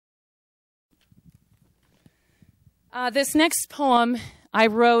This next poem I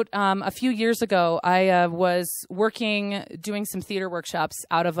wrote a few years ago. I was doing some theater workshops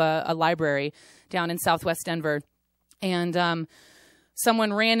out of a library down in Southwest Denver. And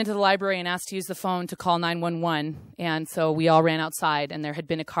someone ran into the library and asked to use the phone to call 911. And so we all ran outside, and there had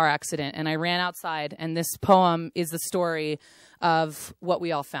been a car accident. And I ran outside, and this poem is the story of what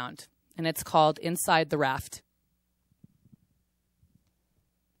we all found. And it's called Inside the Raft.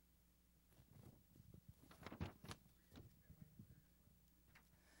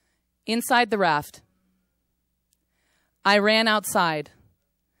 Inside the raft. I ran outside.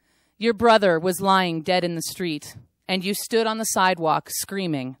 Your brother was lying dead in the street, and you stood on the sidewalk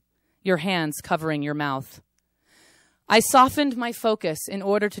screaming, your hands covering your mouth. I softened my focus in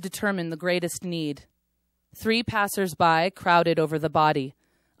order to determine the greatest need. 3 passers-by crowded over the body,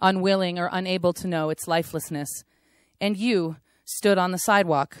 unwilling or unable to know its lifelessness, and you stood on the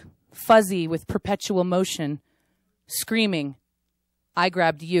sidewalk, fuzzy with perpetual motion, screaming. I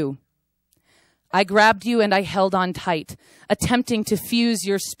grabbed you. I grabbed you and I held on tight, attempting to fuse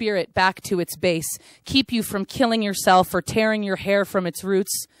your spirit back to its base, keep you from killing yourself or tearing your hair from its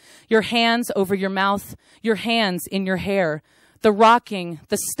roots. Your hands over your mouth, your hands in your hair, the rocking,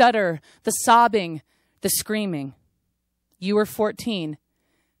 the stutter, the sobbing, the screaming. You were 14,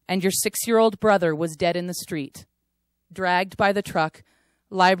 and your 6-year-old brother was dead in the street, dragged by the truck,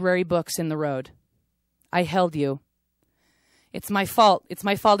 library books in the road. I held you. It's my fault, it's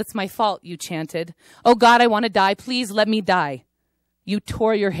my fault, it's my fault, you chanted. Oh God, I want to die, please let me die. You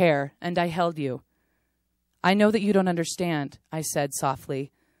tore your hair, and I held you. I know that you don't understand, I said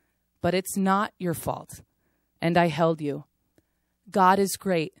softly, but it's not your fault, and I held you. God is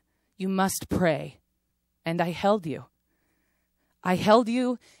great, you must pray, and I held you. I held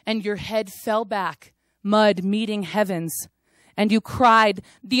you, and your head fell back, mud meeting heavens, and you cried,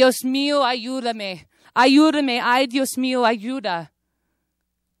 Dios mío, ayúdame. Ayúdame, ay Dios mío, ayuda.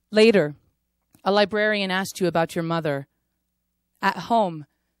 Later, a librarian asked you about your mother. At home,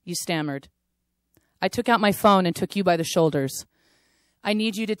 you stammered. I took out my phone and took you by the shoulders. I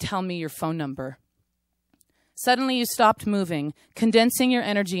need you to tell me your phone number. Suddenly you stopped moving, condensing your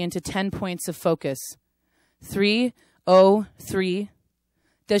energy into 10 points of focus. 303.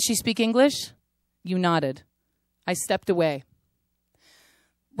 Does she speak English? You nodded. I stepped away.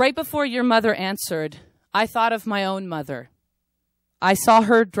 Right before your mother answered, I thought of my own mother. I saw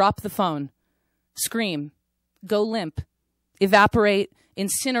her drop the phone, scream, go limp, evaporate,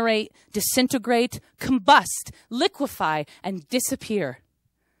 incinerate, disintegrate, combust, liquefy, and disappear.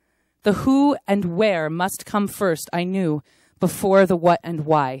 The who and where must come first, I knew, before the what and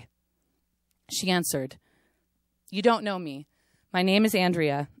why. She answered, You don't know me. My name is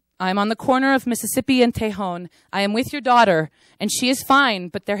Andrea. I am on the corner of Mississippi and Tejon. I am with your daughter, and she is fine,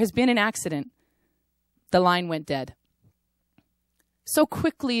 but there has been an accident. The line went dead. So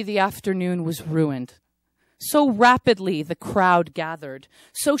quickly the afternoon was ruined. So rapidly the crowd gathered.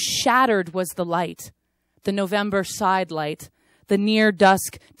 So shattered was the light. The November side light, the near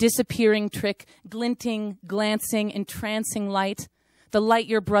dusk, disappearing trick, glinting, glancing, entrancing light, the light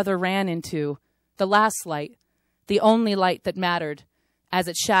your brother ran into, the last light, the only light that mattered, as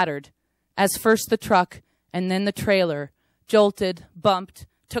it shattered, as first the truck and then the trailer, jolted, bumped,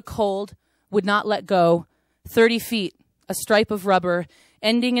 took hold, would not let go, 30 feet, a stripe of rubber,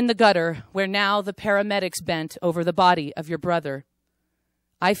 ending in the gutter where now the paramedics bent over the body of your brother.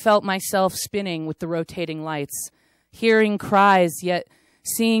 I felt myself spinning with the rotating lights, hearing cries, yet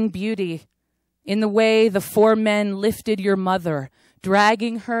seeing beauty in the way the 4 men lifted your mother,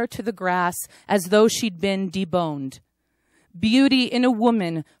 dragging her to the grass as though she'd been deboned. Beauty in a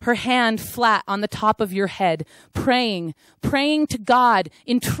woman, her hand flat on the top of your head, praying to God,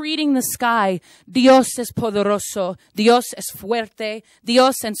 entreating the sky. Dios es poderoso, Dios es fuerte,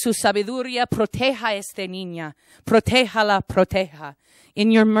 Dios en su sabiduría proteja esta niña, protéjala, proteja, in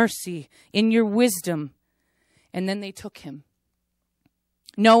your mercy, in your wisdom. And then they took him.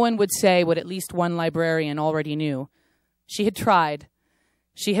 No one would say what at least one librarian already knew. She had tried.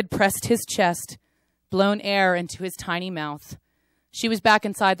 She had pressed his chest, blown air into his tiny mouth. She was back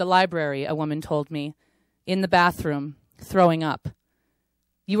inside the library, a woman told me, in the bathroom, throwing up.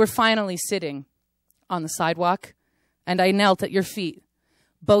 You were finally sitting on the sidewalk, and I knelt at your feet,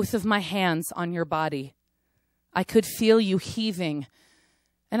 both of my hands on your body. I could feel you heaving,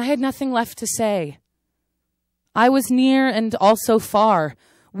 and I had nothing left to say. I was near and also far,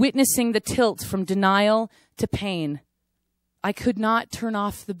 witnessing the tilt from denial to pain. I could not turn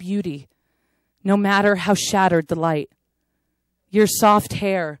off the beauty, no matter how shattered the light. Your soft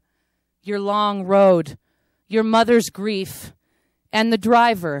hair, your long road, your mother's grief, and the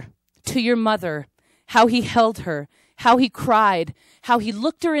driver, to your mother, how he held her, how he cried, how he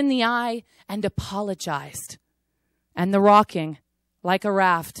looked her in the eye and apologized. And the rocking, like a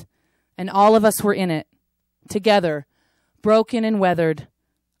raft, and all of us were in it, together, broken and weathered,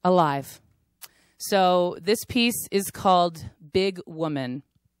 alive. So this piece is called Big Woman.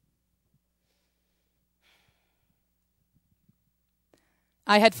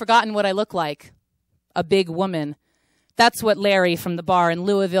 I had forgotten what I look like, a big woman. That's what Larry from the bar in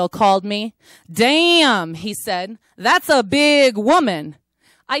Louisville called me. Damn, he said, that's a big woman.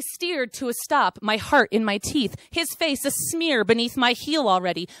 I steered to a stop, my heart in my teeth, his face a smear beneath my heel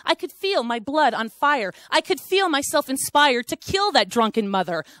already. I could feel my blood on fire. I could feel myself inspired to kill that drunken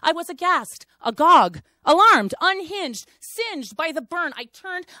mother. I was aghast, agog, alarmed, unhinged, singed by the burn. I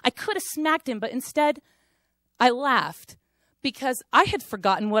turned, I could have smacked him, but instead I laughed because I had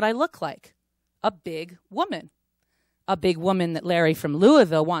forgotten what I look like, a big woman. A big woman that Larry from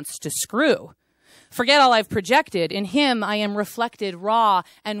Louisville wants to screw. Forget all I've projected. In him, I am reflected raw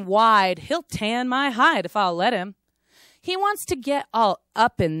and wide. He'll tan my hide if I'll let him. He wants to get all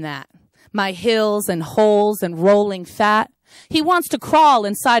up in that. My hills and holes and rolling fat. He wants to crawl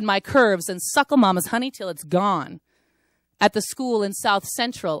inside my curves and suckle mama's honey till it's gone. At the school in South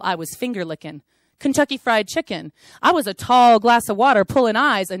Central, I was finger licking. Kentucky Fried Chicken. I was a tall glass of water pulling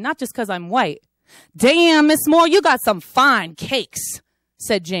eyes, and not just 'cause I'm white. Damn, Miss Moore, you got some fine cakes,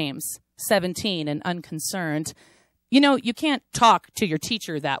 said James, 17 and unconcerned. You know, you can't talk to your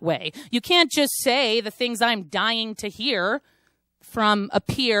teacher that way. You can't just say the things I'm dying to hear from a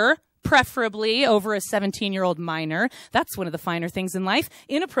peer, preferably over a 17-year-old minor. That's one of the finer things in life.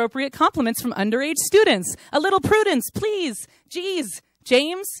 Inappropriate compliments from underage students. A little prudence, please. Geez,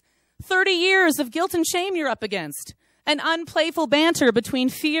 James, 30 years of guilt and shame you're up against. An unplayful banter between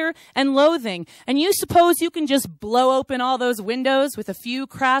fear and loathing. And you suppose you can just blow open all those windows with a few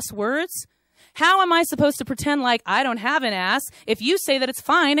crass words? How am I supposed to pretend like I don't have an ass if you say that it's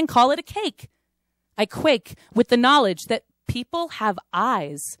fine and call it a cake? I quake with the knowledge that people have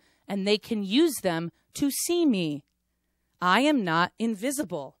eyes and they can use them to see me. I am not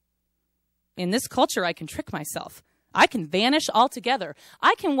invisible. In this culture, I can trick myself. I can vanish altogether.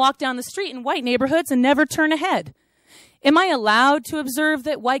 I can walk down the street in white neighborhoods and never turn a head. Am I allowed to observe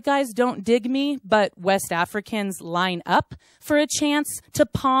that white guys don't dig me, but West Africans line up for a chance to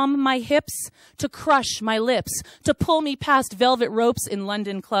palm my hips, to crush my lips, to pull me past velvet ropes in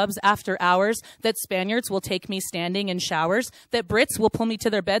London clubs after hours, that Spaniards will take me standing in showers, that Brits will pull me to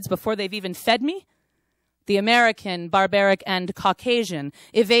their beds before they've even fed me? The American, barbaric, and Caucasian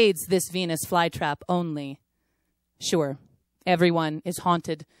evades this Venus flytrap only. Sure, everyone is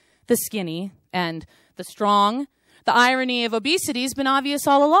haunted. The skinny and the strong. The irony of obesity has been obvious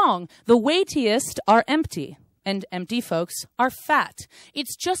all along. The weightiest are empty, and empty folks are fat.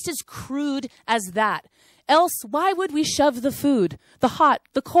 It's just as crude as that. Else, why would we shove the food, the hot,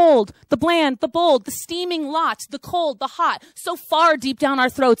 the cold, the bland, the bold, the steaming lot, the cold, the hot, so far deep down our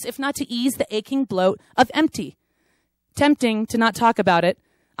throats, if not to ease the aching bloat of empty? Tempting to not talk about it.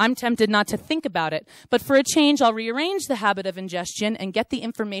 I'm tempted not to think about it. But for a change, I'll rearrange the habit of ingestion and get the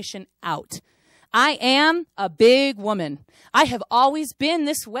information out. I am a big woman. I have always been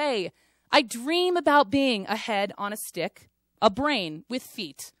this way. I dream about being a head on a stick, a brain with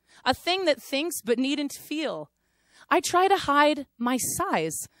feet, a thing that thinks but needn't feel. I try to hide my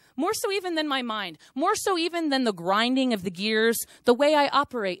size, more so even than my mind, more so even than the grinding of the gears, the way I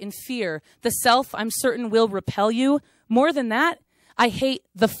operate in fear, the self I'm certain will repel you. More than that, I hate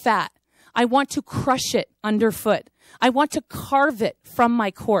the fat. I want to crush it underfoot. I want to carve it from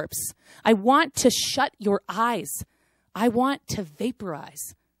my corpse. I want to shut your eyes. I want to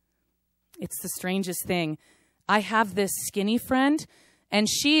vaporize. It's the strangest thing. I have this skinny friend, and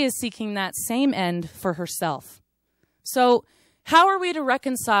she is seeking that same end for herself. So how are we to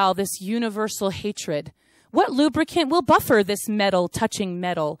reconcile this universal hatred? What lubricant will buffer this metal touching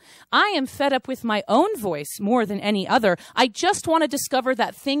metal? I am fed up with my own voice more than any other. I just want to discover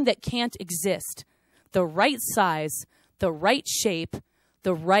that thing that can't exist. The right size, the right shape,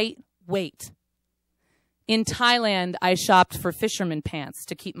 the right weight. In Thailand, I shopped for fisherman pants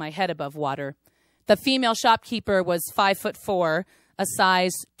to keep my head above water. The female shopkeeper was 5'4", a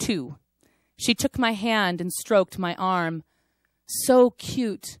size 2. She took my hand and stroked my arm. So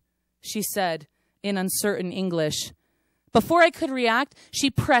cute, she said in uncertain English. Before I could react, she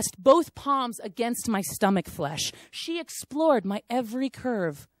pressed both palms against my stomach flesh. She explored my every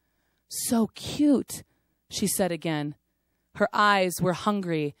curve. So cute, she said again. Her eyes were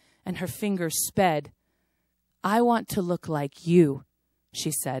hungry and her fingers sped. I want to look like you,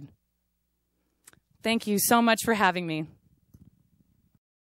 she said. Thank you so much for having me.